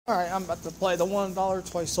Alright, I'm about to play the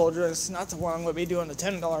 $1 toy soldier. It's not the one I'm going to be doing the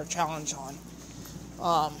 $10 challenge on.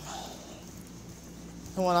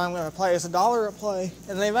 The one I'm going to play is $1 a play.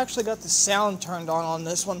 And they've actually got the sound turned on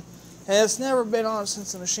this one. And it's never been on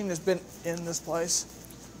since the machine has been in this place.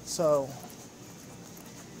 So,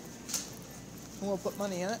 I'm going to put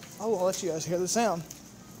money in it. I'll let you guys hear the sound.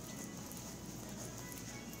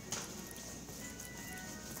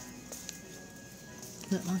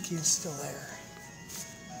 That monkey is still there.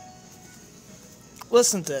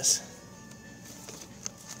 Listen to this.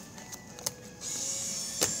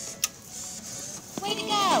 Way to go!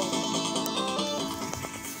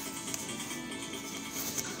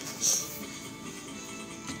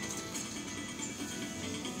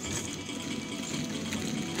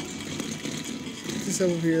 This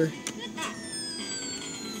over here.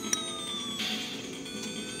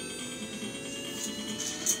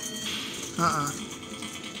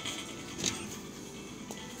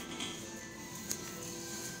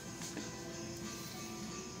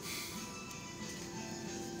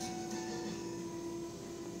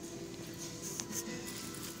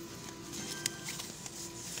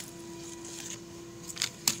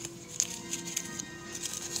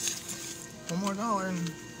 One more dollar and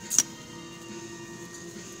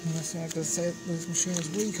I think I could say this machine is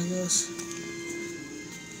weak, I guess.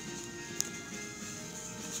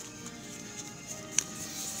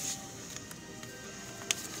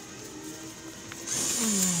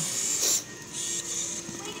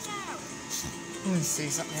 Let me see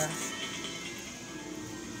something here.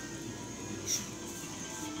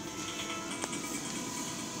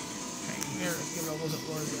 Okay, here, let's give it a little bit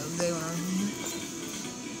more the other day when I was in here.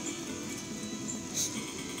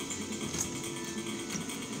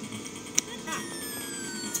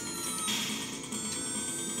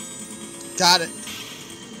 Got it.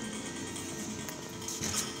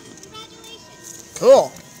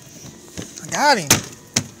 Cool. I got him.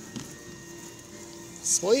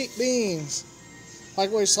 Sweet beans. Like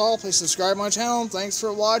what you saw, please subscribe to my channel. Thanks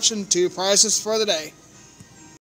for watching. 2 prizes for the day.